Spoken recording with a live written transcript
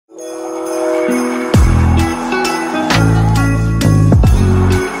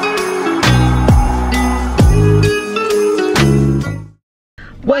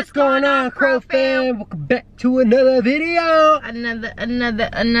What's going on, Crow fam? Welcome back to another video.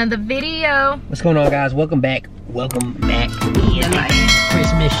 Another video. What's going on, guys? Welcome back. Welcome back.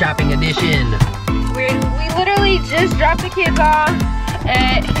 Christmas shopping edition. We literally just dropped the kids off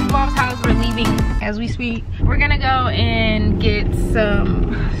at his mom's house. We're leaving as we speak. We're gonna go and get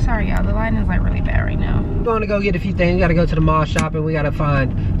some. Sorry, y'all. The line is like really bad right now. We're going to go get a few things. We gotta go to the mall shopping. We gotta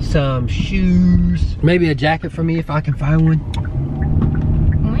find some shoes. Maybe a jacket for me if I can find one.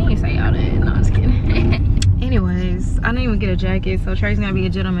 You say y'all did. No, I'm just kidding. Anyways, I didn't even get a jacket, so Trey's gonna be a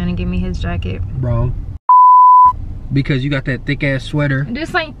gentleman and give me his jacket. Wrong. Because you got that thick ass sweater.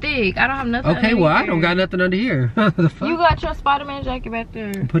 This ain't thick. I don't have nothing. Okay, well I don't got nothing under here. The fuck? You got your Spider-Man jacket back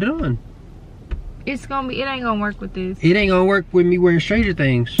there. Put it on. It ain't gonna work with this. It ain't gonna work with me wearing Stranger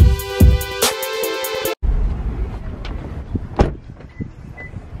Things.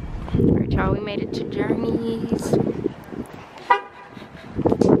 Alright, y'all, we made it to Journeys.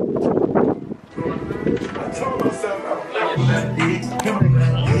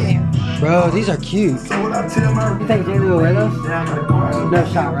 Bro, these are cute. You think Jaylee will wear those? No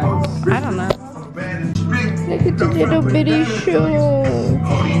shot, right? I don't know. Look at the little bitty shoes.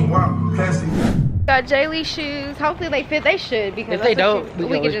 Got Jaylee shoes. Hopefully they fit. They should, because if they don't,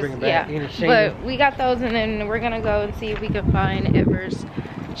 we can just bring them back. But we got those, and then we're gonna go and see if we can find Ever's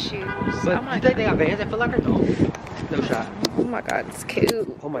shoes. But you think they got Vans at Foot Locker? No shot. Oh my god, it's cute.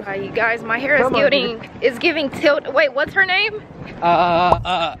 Oh my god. Hi, you guys, my hair is giving tilt. Wait, what's her name?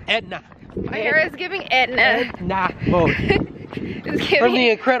 Edna. My hair is giving Edna. Edna. Oh. It's giving, from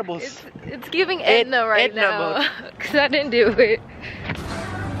The Incredibles. It's giving Edna right now. Because I didn't do it.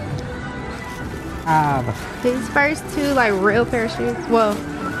 His first two like real pair of shoes. Well,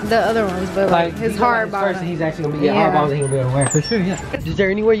 the other ones, but like his hard bottom. First, he's actually gonna be hard bottom. He's gonna be able to wear for sure. Yeah. Is there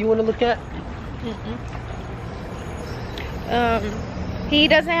anywhere you want to look at? He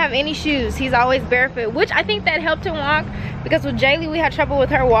doesn't have any shoes. He's always barefoot, which I think that helped him walk, because with Jaylee we had trouble with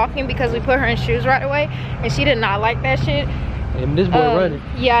her walking because we put her in shoes right away and she did not like that shit. And this boy running.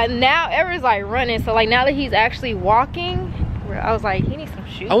 Yeah, now Ever's like running, so like now that he's actually walking, I was like, he needs some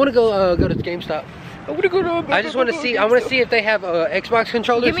shoes. I want to go to the GameStop. I want to go to. I just want to see. I want to see if they have Xbox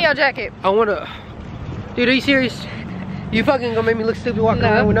controllers. Give me your jacket. I want to. Dude, are you serious? You fucking gonna make me look stupid walking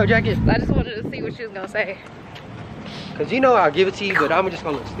around with no jacket? I just wanted to see what she was gonna say. Cause you know I'll give it to you, but I'm just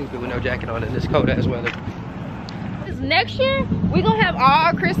gonna look stupid with no jacket on in this cold ass weather. Next year, we gonna have all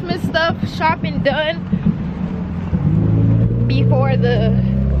our Christmas stuff shopping done before the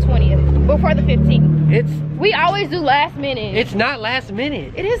 20th, before the 15th. We always do last minute. It's not last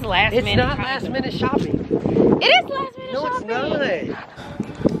minute. It is last minute. It's not last minute shopping. It is last minute shopping. No, it's not.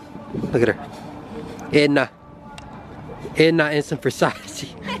 Look at her. Edna Instant Versace.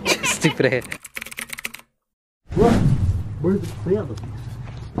 Stupid ass. What? Where's the other piece?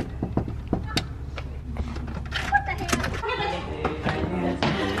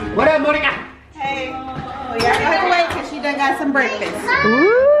 What up, Monica? Hey. Well, y'all gotta wait because she done got some breakfast.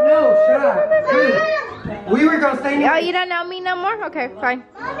 No, shut up. Dude, we were gonna stay. Y'all, you don't know me no more? Okay, fine.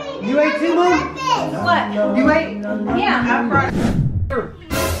 You ate too, Mom? What? You ate? Yeah. I brought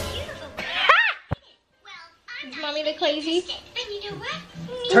Is mommy the crazy?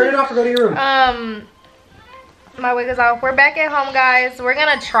 Turn it off and go to your room. My wig is off. We're back at home, guys. We're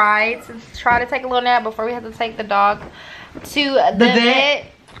gonna try to take a little nap before we have to take the dog to the vet.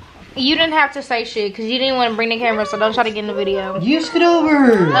 You didn't have to say shit because you didn't want to bring the camera, so don't try to get in the video. You scoot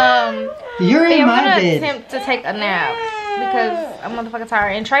over. You're in my bed. I'm gonna attempt to take a nap because I'm motherfucking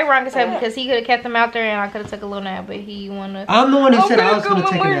tired. And Trey wrong as hell because he could have kept them out there and I could have took a little nap, but he wanna. I'm the one who said I was gonna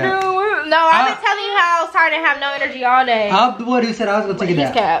take a nap. No, I've been telling you how I was tired and have no energy all day. I'm the one who said I was gonna take a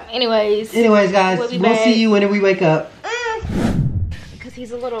nap. Cap. Anyways, guys, we'll see you whenever we wake up. Because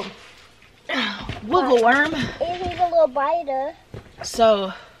he's a little wiggle worm. He's a little biter.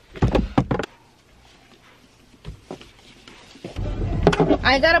 So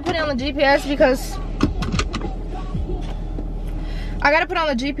I gotta put it on the GPS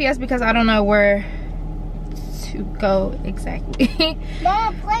because I don't know where to go exactly.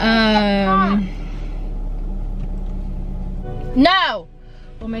 No,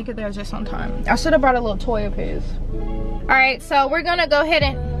 we'll make it there just on time. I should have brought a little toy of his. All right, so we're gonna go ahead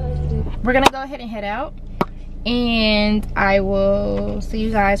and head out, and I will see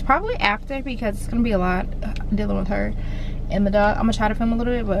you guys probably after because it's gonna be a lot dealing with her and the dog. I'm gonna try to film a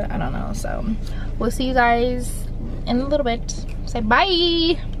little bit, but I don't know. So we'll see you guys in a little bit. Say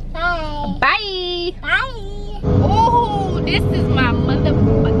bye. Bye. Bye. Bye. Oh, this is my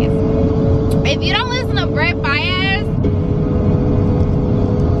motherfucking. If you don't listen to Brett Baez,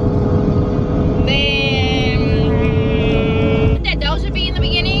 then that Doja be in the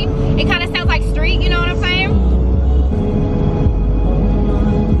beginning.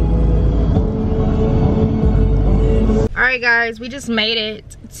 right, guys, we just made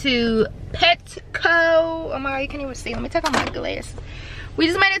it to Petco. Oh my god, you can't even see. Let me take off my glasses. We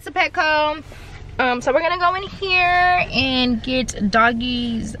just made it to Petco. So we're gonna go in here and get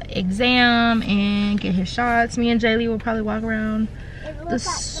Doggy's exam and get his shots. Me and Jaylee will probably walk around the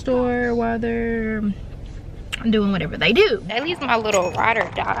store while they're doing whatever they do. At least my little ride or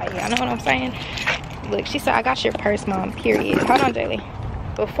die. Y'all know what I'm saying? Look, she said, I got your purse, mom, period. Hold on, Jaylee.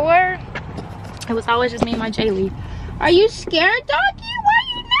 Before, it was always just me and my Jaylee. Are you scared, Doggy? Why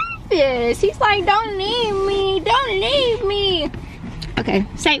are you nervous? He's like, don't leave me, don't leave me. Okay,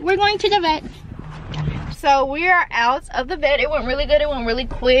 say, we're going to the vet. So we are out of the vet. It went really good. It went really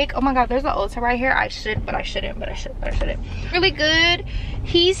quick. Oh my god, there's an Ulta right here. I shouldn't. Really good.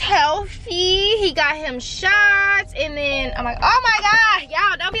 He's healthy. He got him shots. And then I'm like, oh my god,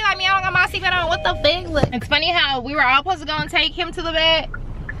 y'all don't be like me. I don't got my seatbelt on. What the fuck? Look, it's funny how we were all supposed to go and take him to the vet.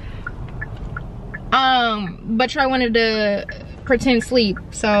 But Trey wanted to pretend sleep.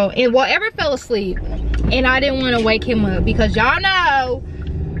 So, and whatever fell asleep. And I didn't want to wake him up because y'all know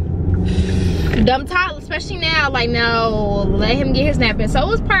dumb toddlers, especially now, like, no, let him get his nap in. So it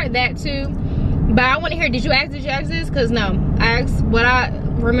was part of that too. But I want to hear, did you ask this? Because no, I asked what I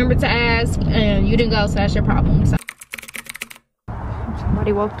remembered to ask and you didn't go, so that's your problem. So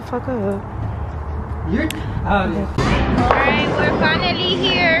somebody woke the fuck up. Alright, we're finally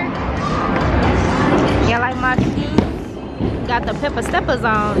here. Yeah, like my shoes got the pepper steppers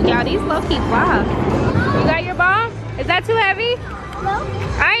on. Y'all, these low key fly. You got your bomb? Is that too heavy? No.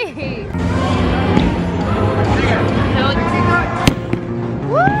 Hey.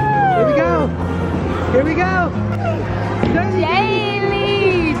 Woo! Here we go. Here we go. Jaylee.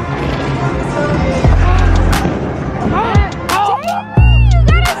 Jaylee, you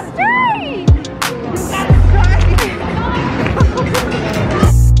got it straight.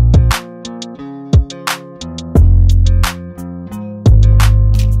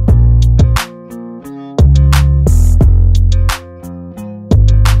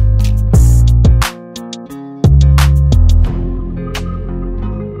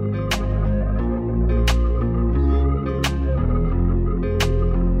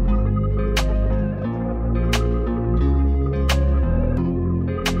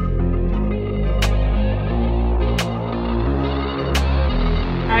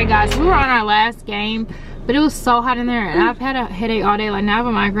 Guys, we were on our last game, but it was so hot in there and I've had a headache all day. Like, now I have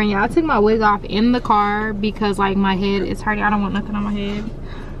a migraine. Yeah, I took my wig off in the car because like my head is hurting. I don't want nothing on my head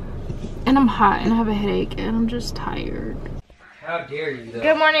and I'm hot and I have a headache and I'm just tired. How dare you though?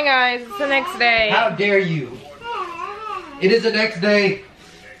 Good morning, guys. It's the next day. How dare you? It is the next day.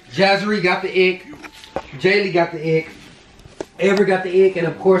 Jazzery got the ick. Jaylee got the ick. Ever got the ick, and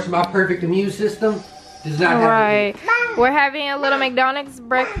of course my perfect immune system does not have the ick. We're having a little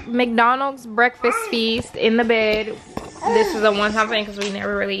McDonald's breakfast feast in the bed. This is a one-time thing because we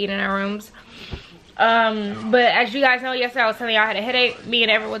never really eat in our rooms. But as you guys know, yesterday I was telling y'all I had a headache. Me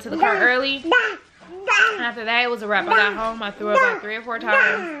and Ever went to the car early. And after that, it was a wrap. I got home. I threw up like 3 or 4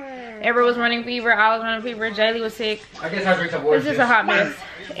 times. Ever was running fever. I was running fever. Jaylee was sick. I guess I drink some water. It's just a hot mess.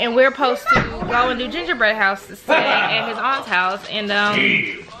 And we're supposed to go and do gingerbread house today at his aunt's house. And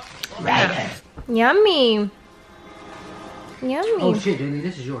yeah. Yummy. Yummy. Oh shit, Jaylee,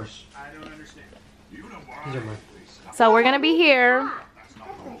 this is yours. These are mine. So we're gonna be here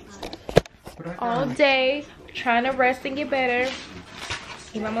all day trying to rest and get better.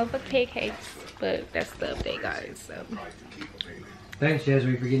 Eat my motherfucking pancakes, but that's the update, guys. So thanks,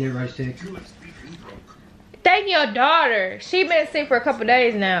 Jazzery, for getting everybody sick. thank your daughter. She been sick for a couple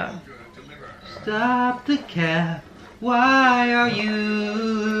days now. Stop the cap. Why are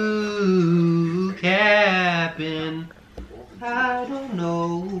you capping? I don't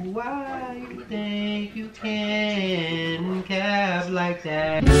know why you think you can cap like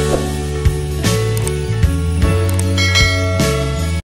that.